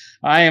Charlie,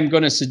 I am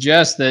going to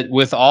suggest that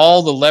with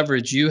all the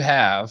leverage you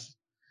have,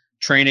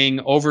 training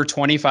over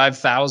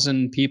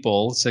 25,000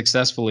 people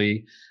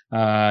successfully,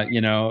 through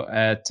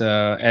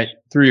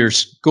your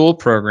school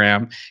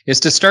program, is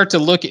to start to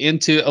look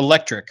into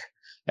electric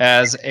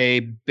as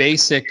a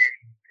basic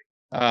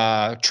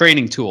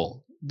training tool.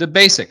 The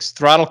basics: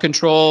 throttle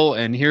control,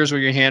 and here's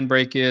where your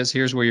handbrake is,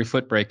 here's where your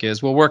foot brake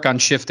is. We'll work on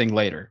shifting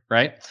later,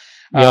 right?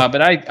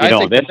 But I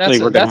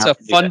think that's a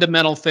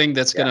fundamental thing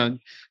that's going to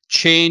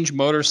change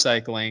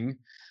motorcycling.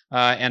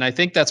 And I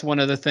think that's one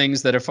of the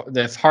things that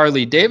if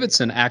Harley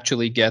Davidson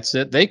actually gets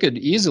it, they could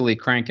easily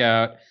crank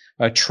out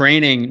a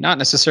training, not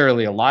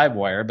necessarily a live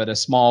wire, but a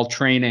small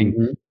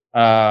training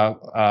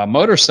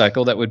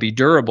motorcycle that would be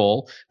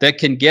durable, that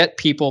can get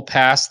people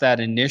past that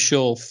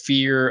initial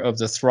fear of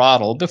the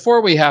throttle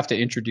before we have to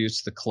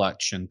introduce the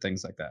clutch and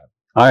things like that.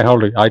 I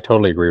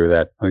totally agree with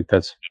that. I think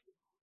that's,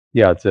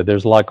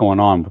 there's a lot going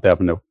on with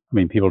having to,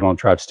 people don't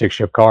drive stick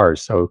shift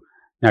cars. So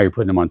now you're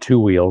putting them on two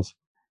wheels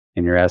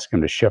and you're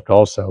asking them to shift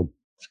also.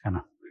 It's kind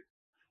of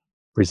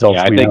results.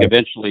 Yeah, I think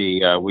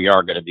eventually we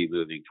are going to be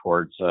moving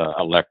towards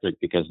electric,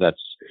 because that's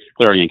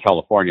clearly in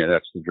California.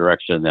 That's the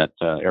direction that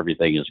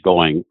everything is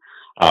going.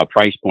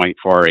 Price point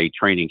for a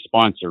training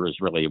sponsor is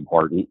really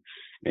important.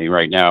 I mean,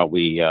 right now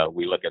we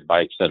look at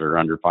bikes that are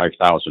under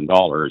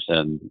 $5,000,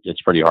 and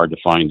it's pretty hard to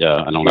find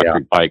an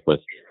electric bike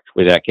with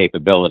that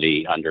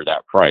capability under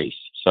that price.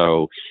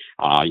 So,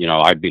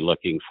 I'd be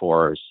looking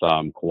for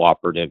some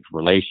cooperative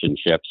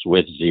relationships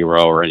with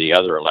Zero or any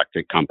other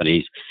electric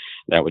companies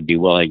that would be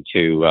willing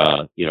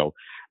to,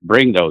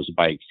 bring those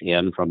bikes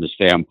in from the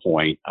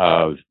standpoint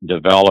of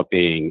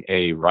developing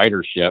a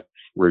ridership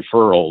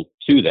referral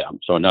to them.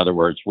 So in other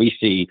words, we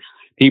see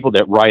people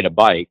that ride a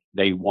bike,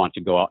 they want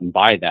to go out and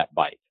buy that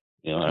bike.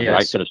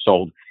 I could have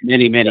sold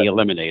many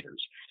eliminators.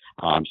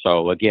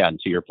 So again,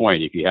 to your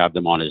point, if you have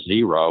them on a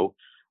Zero,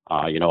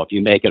 if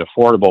you make it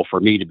affordable for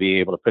me to be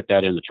able to put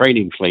that in the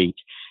training fleet,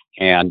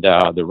 and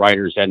the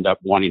riders end up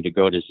wanting to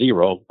go to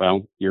Zero,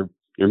 well, you're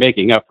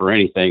making up for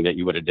anything that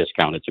you would have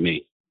discounted to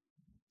me.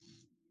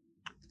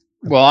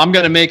 Well, I'm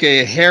going to make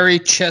a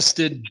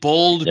hairy-chested,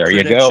 bold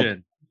prediction. You go.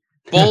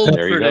 bold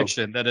There you go.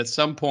 prediction that at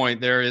some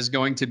point there is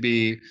going to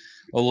be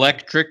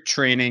electric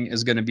training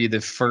is going to be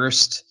the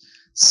first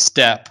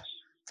step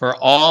for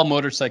all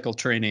motorcycle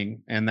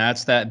training, and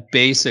that's that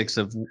basics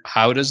of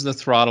how does the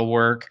throttle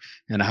work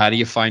and how do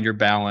you find your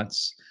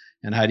balance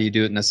and how do you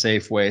do it in a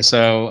safe way.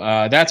 So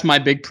that's my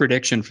big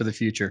prediction for the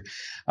future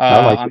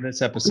on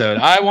this episode.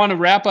 I want to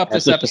wrap up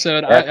this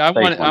episode. I'm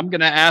going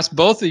to ask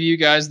both of you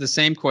guys the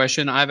same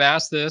question. I've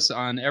asked this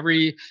on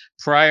every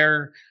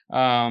prior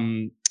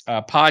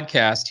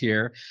podcast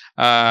here.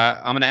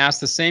 I'm going to ask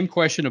the same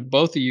question of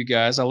both of you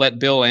guys. I'll let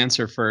Bill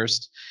answer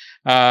first.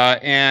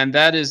 And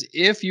that is,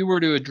 if you were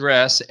to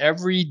address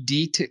every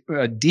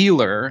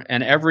dealer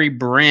and every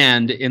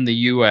brand in the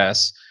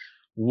U.S.,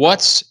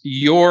 what's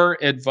your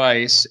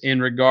advice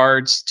in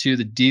regards to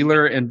the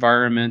dealer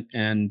environment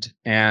and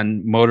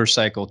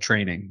motorcycle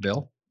training,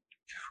 Bill?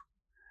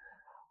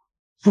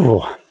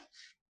 Let's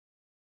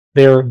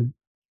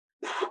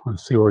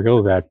see where we go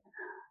with that.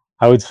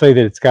 I would say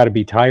that it's got to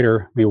be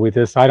tighter. I mean, with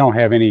this, I don't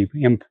have any.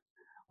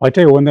 I'll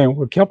tell you one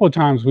thing. A couple of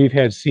times we've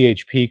had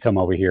CHP come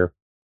over here,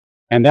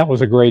 and that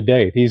was a great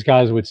day. These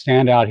guys would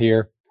stand out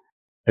here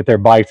at their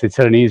bikes. They'd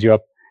set an easy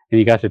up, and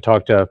you got to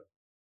talk to a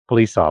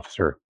police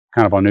officer,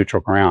 kind of on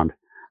neutral ground.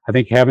 I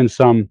think having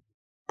some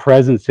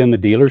presence in the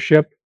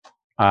dealership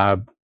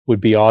would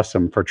be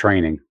awesome for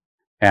training.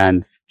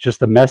 And just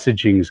the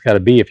messaging's got to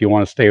be, if you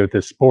want to stay with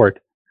this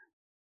sport,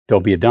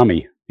 don't be a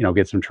dummy.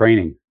 Get some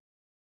training.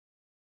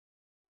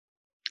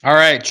 All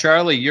right,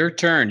 Charlie, your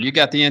turn. You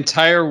got the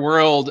entire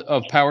world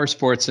of power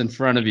sports in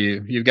front of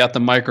you. You've got the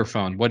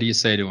microphone. What do you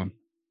say to him?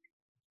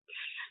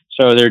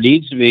 So there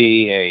needs to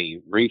be a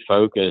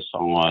refocus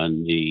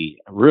on the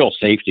real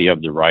safety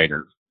of the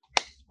rider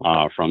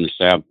from the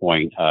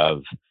standpoint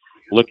of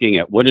looking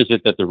at what is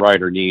it that the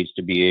rider needs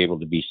to be able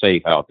to be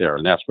safe out there.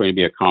 And that's going to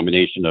be a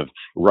combination of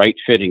right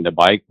fitting the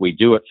bike. We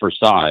do it for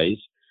size.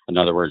 In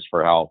other words,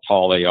 for how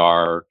tall they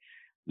are,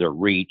 their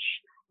reach.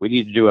 We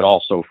need to do it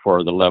also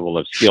for the level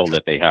of skill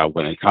that they have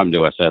when they come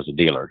to us as a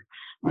dealer.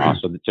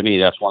 So to me,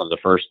 that's one of the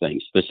first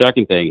things. The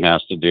second thing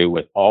has to do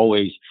with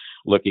always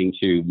looking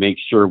to make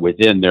sure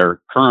within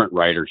their current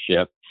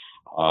ridership,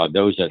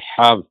 those that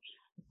have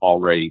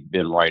already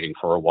been riding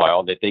for a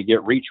while, that they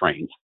get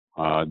retrained.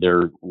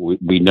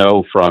 We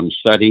know from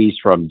studies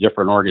from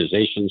different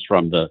organizations,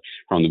 from the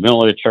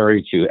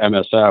military to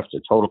MSF to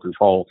Total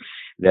Control,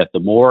 that the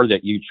more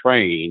that you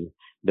train,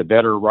 the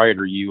better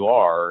rider you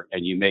are,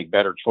 and you make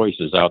better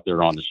choices out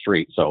there on the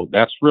street. So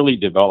that's really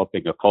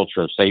developing a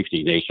culture of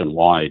safety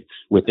nationwide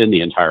within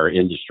the entire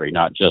industry,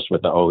 not just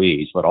with the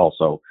OEs, but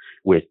also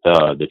with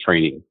the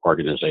training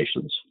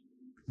organizations.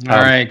 All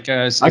right,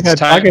 guys. I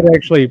could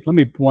actually, let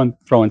me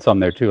throw in something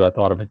there too. I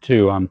thought of it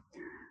too.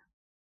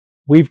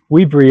 We've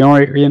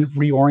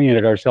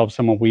reoriented ourselves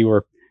somewhat. We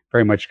were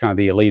very much kind of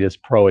the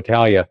elitist pro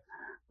Italia,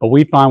 but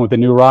we find with the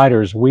new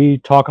riders, we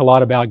talk a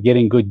lot about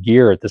getting good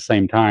gear at the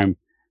same time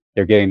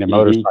they're getting their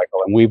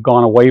motorcycle. And we've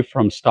gone away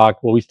from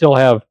stock. Well, we still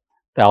have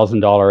 $1,000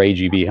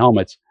 AGV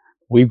helmets.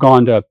 We've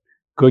gone to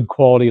good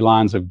quality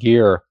lines of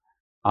gear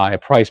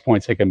at price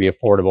points that can be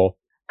affordable,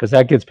 because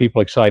that gets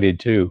people excited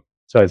too.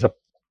 So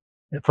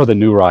for the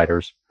new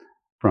riders,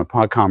 from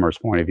a commerce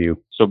point of view.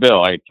 So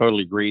Bill, I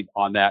totally agree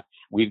on that.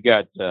 We've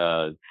got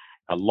a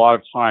lot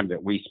of time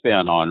that we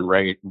spend on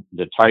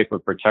the type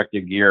of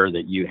protective gear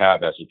that you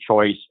have as a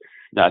choice,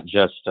 not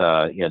just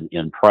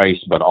in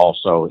price, but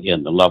also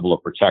in the level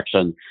of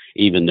protection,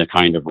 even the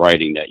kind of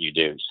riding that you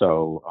do.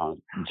 So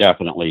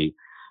definitely,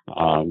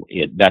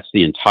 that's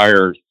the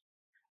entire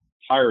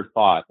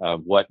thought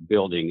of what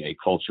building a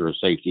culture of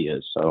safety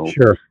is. So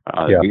sure,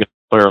 we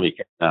clearly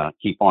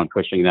keep on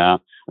pushing that.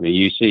 I mean,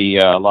 you see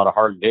a lot of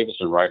Harley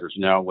Davidson riders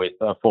now with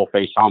full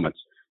face helmets.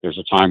 There's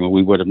a time when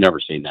we would have never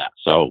seen that.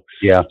 So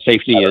yeah,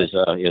 safety is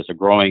a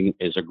growing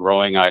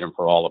item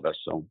for all of us.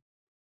 So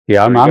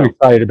yeah, I'm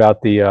excited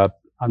about the.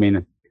 I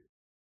mean,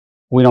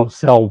 we don't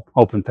sell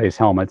open face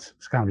helmets.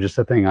 It's kind of just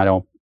a thing I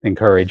don't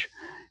encourage.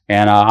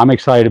 And I'm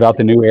excited about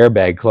the new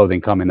airbag clothing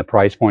coming. The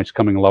price point's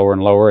coming lower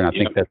and lower, and I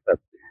think that's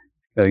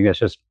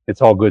just,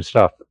 it's all good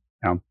stuff.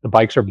 The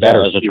bikes are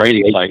better as a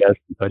training site.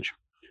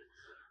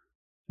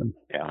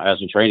 Yeah,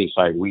 as a training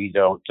site, we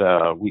don't.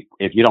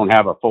 If you don't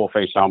have a full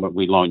face helmet,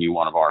 we loan you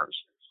one of ours.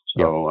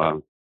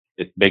 So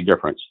it's a big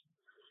difference.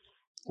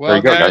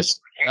 Well, guys,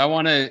 I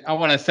want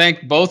to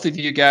thank both of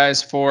you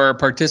guys for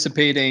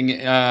participating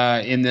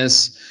in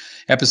this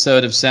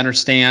episode of Center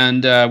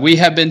Stand. We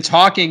have been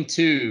talking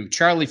to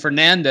Charlie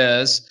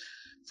Fernandez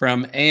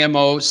from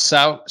AMO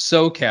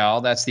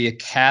SoCal. That's the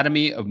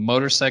Academy of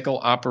Motorcycle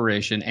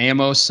Operation,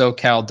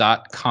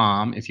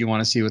 amosocal.com, if you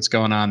want to see what's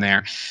going on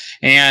there.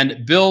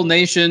 And Bill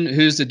Nation,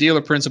 who's the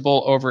dealer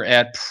principal over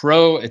at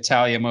Pro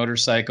Italia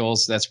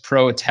Motorcycles. That's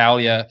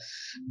proitalia.com.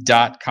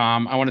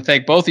 I want to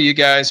thank both of you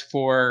guys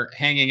for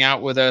hanging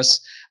out with us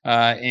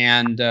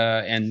and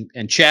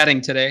chatting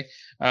today.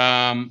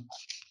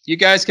 You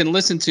guys can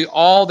listen to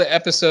all the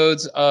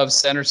episodes of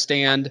Center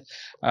Stand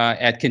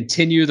at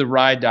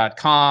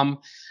continuetheride.com.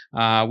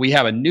 We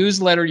have a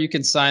newsletter you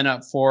can sign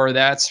up for.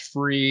 That's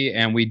free,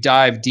 and we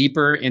dive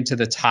deeper into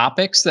the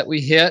topics that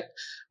we hit.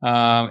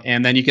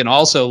 And then you can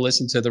also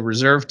listen to the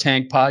Reserve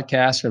Tank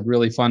podcast, a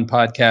really fun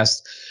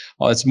podcast.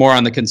 It's more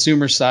on the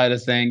consumer side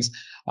of things.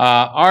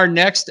 Our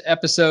next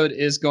episode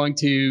is going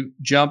to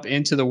jump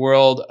into the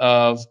world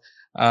of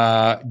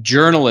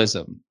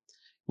journalism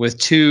with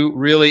two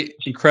really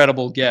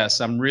incredible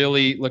guests. I'm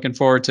really looking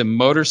forward to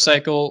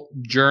motorcycle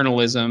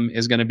journalism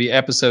is going to be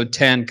episode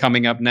 10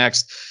 coming up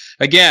next.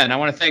 Again, I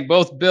want to thank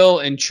both Bill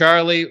and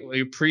Charlie.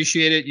 We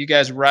appreciate it. You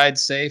guys ride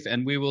safe,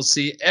 and we will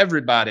see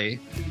everybody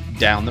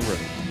down the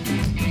road.